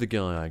 Who was the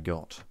guy I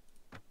got?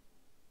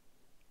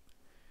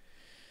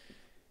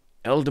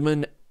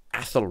 Elderman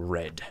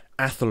Athelred.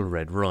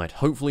 Athelred, right.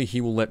 Hopefully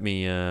he will let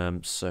me,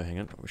 so hang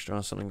on. We should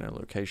ask something now.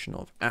 Location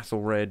of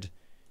Athelred.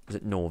 Is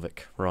it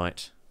Norvik?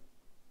 Right.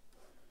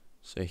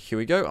 So here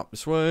we go. Up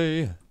this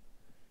way.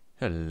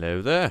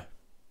 Hello there.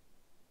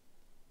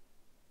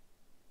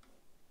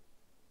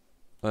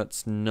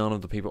 That's none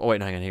of the people. Oh,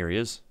 wait, hang on. Here he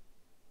is.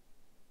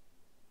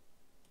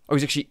 Oh,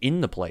 he's actually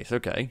in the place.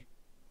 Okay.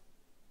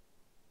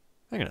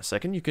 Hang on a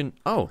second. You can...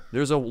 Oh,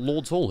 there's a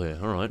Lord's Hall here.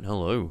 Alright,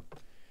 hello.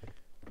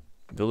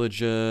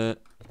 Villager.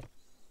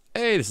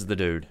 Hey, this is the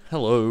dude.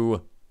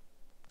 Hello.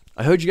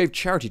 I heard you gave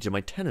charity to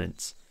my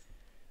tenants.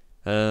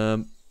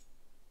 Whoa,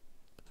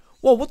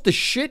 what the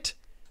shit?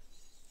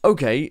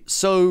 Okay,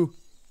 so...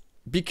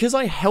 Because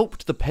I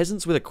helped the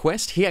peasants with a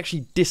quest, he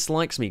actually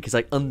dislikes me because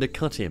I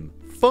undercut him.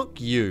 Fuck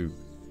you.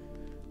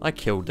 I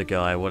killed the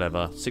guy,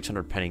 whatever.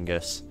 600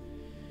 penningus.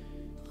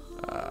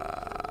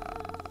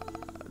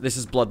 This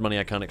is blood money,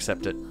 I can't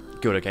accept it.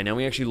 Good, okay, now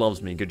he actually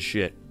loves me, good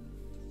shit.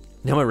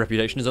 Now my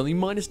reputation is only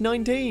minus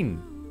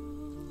 19.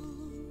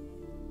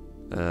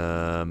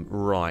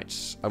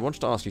 Right. I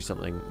wanted to ask you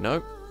something.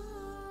 No?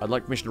 I'd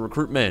like permission to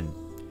recruit men.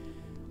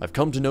 I've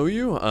come to know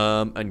you,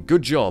 and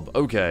good job.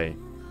 Okay.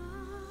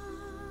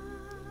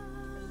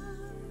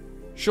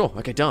 Sure,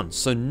 okay, done.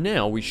 So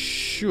now we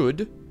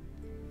should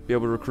be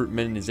able to recruit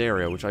men in his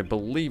area, which I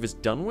believe is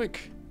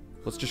Dunwick.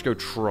 Let's just go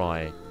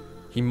try.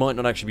 He might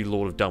not actually be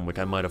Lord of Dunwick.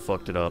 I might have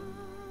fucked it up.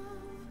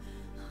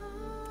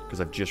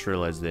 Because I've just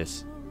realized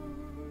this.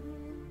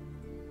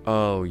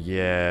 Oh,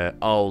 yeah.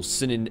 Oh,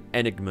 Sinin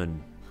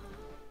Enigman.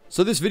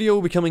 So this video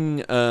will be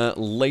coming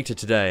later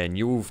today, and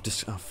you'll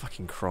oh,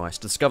 fucking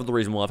Christ, discover the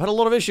reason why. I've had a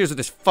lot of issues with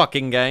this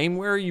fucking game.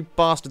 Where are you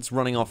bastards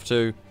running off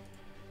to?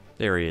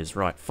 There he is.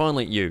 Right,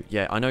 finally you.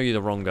 Yeah, I know you're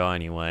the wrong guy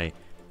anyway.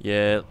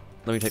 Yeah,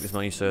 let me take this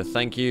money, sir.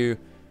 Thank you.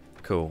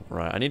 Cool.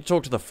 Right, I need to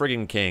talk to the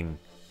friggin' king.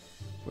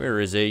 Where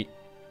is he?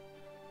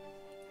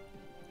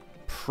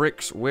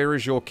 Pricks, where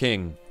is your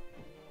king?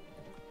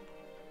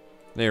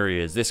 There he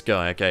is. This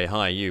guy. Okay,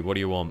 hi, you. What do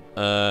you want?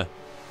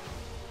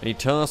 Any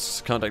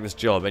tasks? Can't take this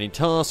job. Any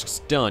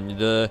tasks? Done.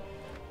 The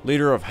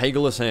leader of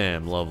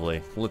Hagelisham.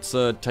 Lovely. Let's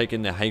take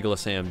in the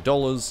Hagelisham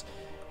dollars,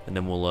 and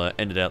then we'll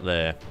end it out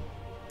there.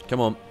 Come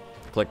on.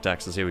 Collect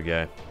taxes. Here we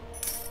go.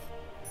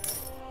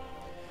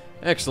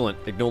 Excellent.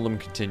 Ignore them.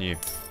 Continue.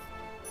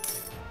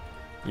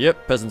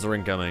 Yep, peasants are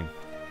incoming.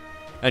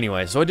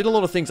 Anyway, so I did a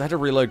lot of things. I had to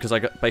reload because I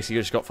basically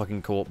just got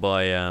fucking caught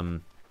by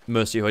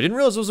Mercia, who I didn't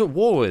realize I was at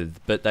war with,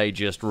 but they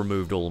just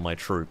removed all of my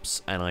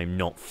troops, and I'm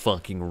not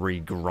fucking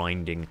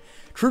regrinding.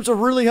 Troops are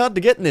really hard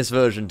to get in this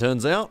version,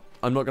 turns out.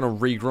 I'm not going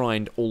to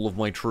regrind all of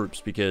my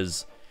troops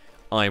because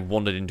I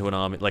wandered into an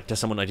army, like, to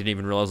someone I didn't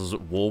even realize I was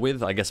at war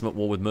with. I guess I'm at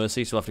war with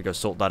Mercy, so I'll have to go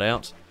sort that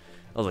out.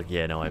 I was like,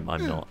 yeah, no, I'm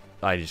not.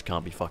 I just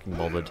can't be fucking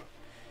bothered.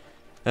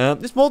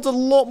 This mod's a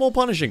lot more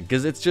punishing,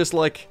 because it's just,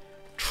 like,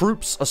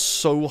 troops are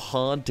so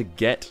hard to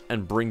get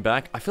and bring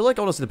back. I feel like,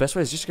 honestly, the best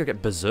way is just to go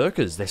get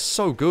Berserkers. They're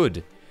so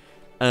good.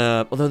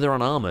 Although they're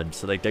unarmored,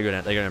 so they go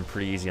down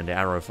pretty easy under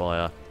arrow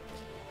fire.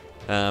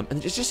 And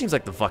it just seems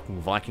like the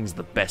fucking Vikings are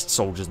the best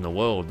soldiers in the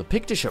world. The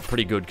Pictish are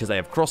pretty good because they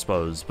have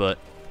crossbows, but...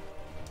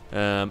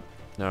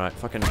 alright,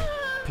 fucking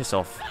piss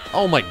off.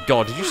 Oh my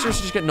god, did you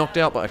seriously just get knocked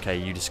out? But okay,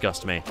 you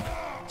disgust me.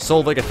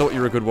 Solveig, I thought you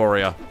were a good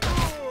warrior.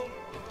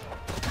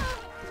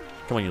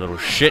 Come on, you little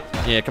shit.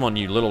 Yeah, come on,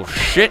 you little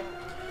shit.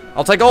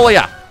 I'll take all of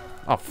ya!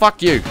 Oh,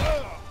 fuck you.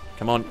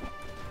 Come on.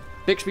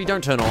 Bixby,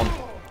 don't turn on.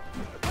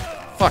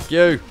 Fuck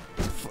you.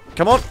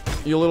 Come on,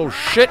 you little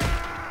shit.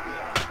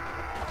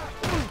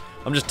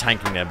 I'm just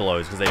tanking their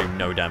blows because they do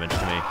no damage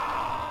to me.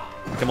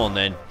 Come on,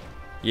 then.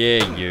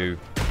 Yeah, you.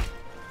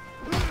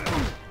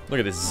 Look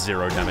at this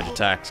 0 damage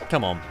attacks.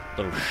 Come on,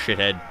 little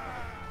shithead.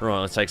 Right,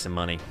 let's take some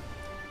money.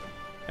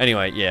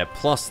 Anyway, yeah,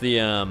 plus the,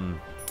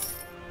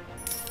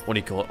 what do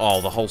you call it?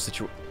 Oh, the whole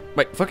situation.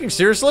 Wait, fucking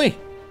seriously?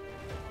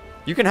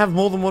 You can have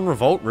more than one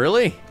revolt,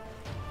 really?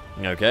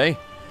 Okay.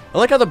 I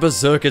like how the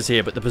Berserker's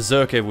here, but the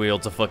Berserker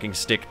wields a fucking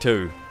stick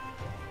too.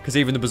 Because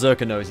even the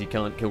Berserker knows he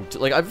can't kill...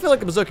 Like, I feel like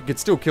the Berserker could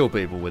still kill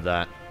people with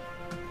that.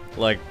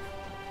 Like,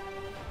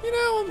 you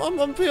know,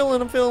 I'm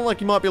feeling like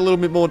he might be a little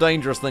bit more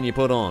dangerous than you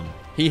put on.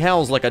 He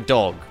howls like a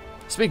dog.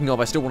 Speaking of,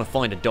 I still want to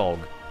find a dog.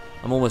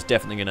 I'm almost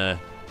definitely gonna,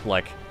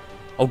 like...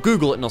 I'll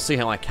Google it and I'll see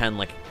how I can,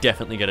 like,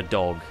 definitely get a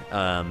dog.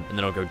 And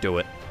then I'll go do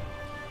it.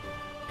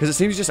 Because it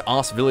seems to just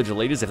ask villager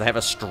leaders if they have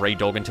a stray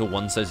dog until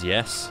one says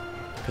yes.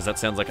 Because that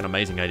sounds like an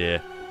amazing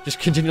idea. Just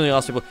continually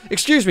ask people,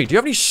 excuse me, do you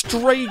have any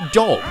stray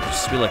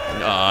dogs? Be like,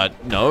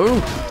 no.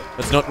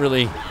 That's not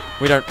really,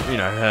 we don't, you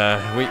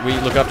know, we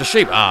look after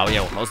sheep. Oh,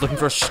 yeah, well, I was looking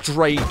for a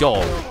stray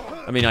dog.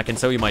 I mean, I can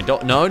sell you my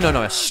dog. No,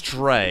 a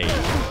stray.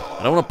 I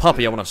don't want a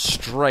puppy, I want a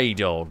stray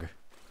dog.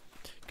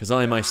 Because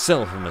I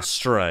myself am a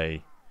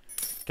stray.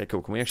 Okay,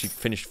 cool. Can we actually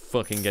finish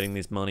fucking getting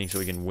this money so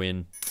we can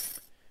win?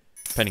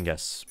 Spending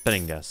gas,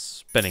 spending gas,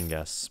 spending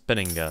gas,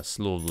 spending gas.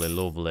 Lovely,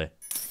 lovely.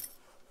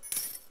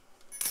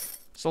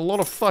 It's a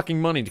lot of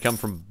fucking money to come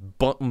from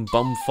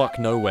bumfuck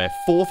nowhere.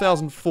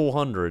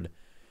 4,400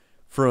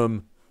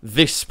 from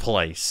this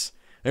place.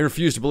 I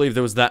refuse to believe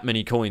there was that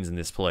many coins in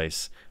this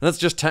place. And that's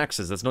just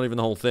taxes, that's not even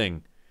the whole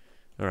thing.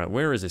 Alright,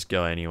 where is this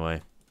guy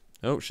anyway?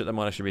 Oh shit, that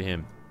might actually be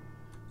him.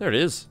 There it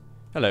is.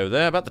 Hello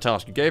there, about the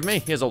task you gave me.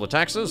 Here's all the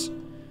taxes.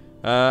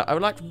 I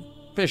would like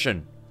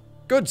fishing.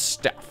 Good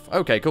stuff.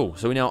 Okay, cool.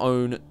 So we now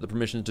own the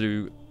permission to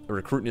do a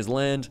recruit in his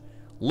land.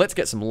 Let's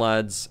get some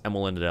lads, and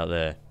we'll end it out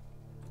there.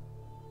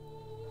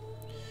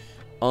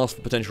 Ask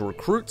for potential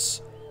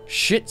recruits.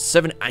 Shit,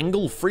 7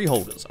 angle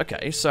freeholders.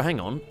 Okay, so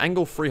hang on.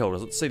 Angle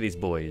freeholders. Let's see these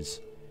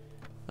boys.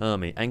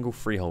 Army, angle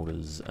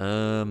freeholders.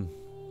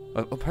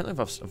 Apparently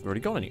I've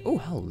already got any. Oh,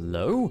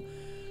 hello.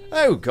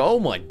 Oh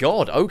my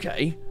god.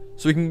 Okay.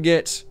 So we can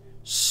get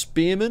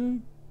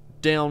spearmen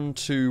down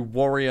to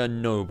warrior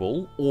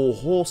noble or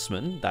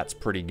horseman. That's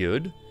pretty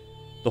good.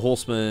 The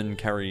horsemen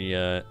carry,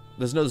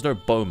 there's no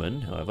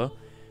bowman, however.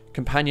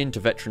 Companion to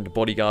veteran to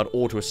bodyguard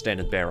or to a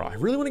standard bearer. I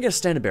really want to get a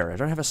standard bearer. I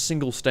don't have a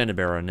single standard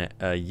bearer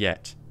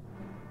yet.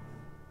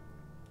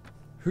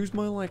 Who's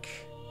my, like...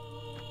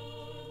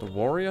 The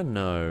warrior?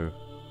 No.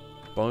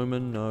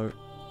 Bowman? No.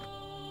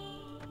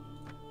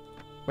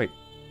 Wait.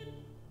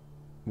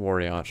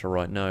 Warrior archer,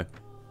 right, no.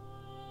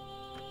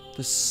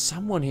 There's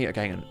someone here.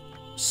 Okay, hang on.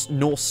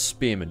 Norse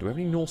spearman. Do we have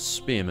any Norse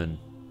spearmen?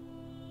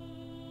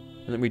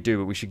 I think we do,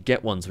 but we should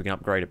get one so we can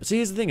upgrade it. But see,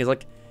 here's the thing, is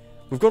like...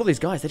 We've got all these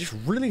guys, they're just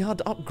really hard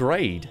to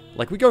upgrade.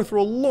 Like, we go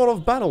through a lot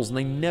of battles and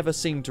they never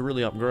seem to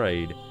really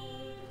upgrade.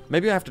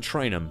 Maybe I have to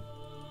train them.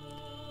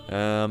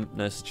 No,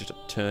 this is just a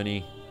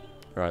tourney.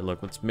 Alright,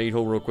 look, let's meet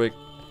all real quick.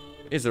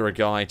 Is there a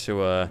guy to,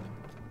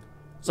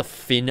 There's a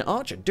Finn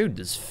archer. Dude,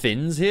 there's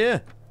Finns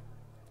here?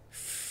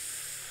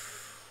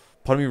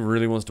 Part of me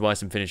really wants to buy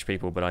some Finnish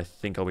people, but I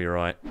think I'll be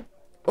right.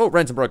 Oh,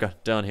 ransom broker.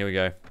 Done, here we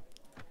go.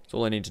 That's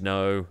all I need to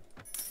know.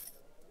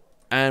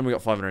 And we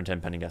got 510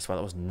 pending gas. Wow,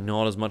 that was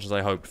not as much as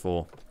I hoped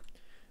for.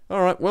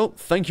 Alright, well,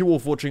 thank you all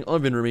for watching.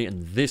 I've been Rimmy,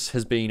 and this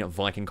has been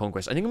Viking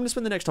Conquest. I think I'm going to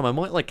spend the next time. I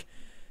might, like,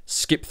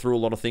 skip through a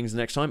lot of things the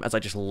next time as I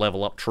just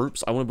level up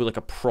troops. I want to be, like,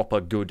 a proper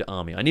good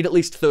army. I need at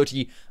least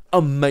 30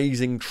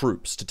 amazing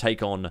troops to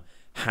take on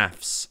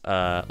Ulf's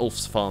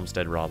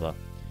farmstead, rather.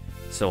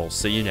 So I'll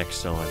see you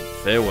next time.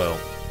 Farewell.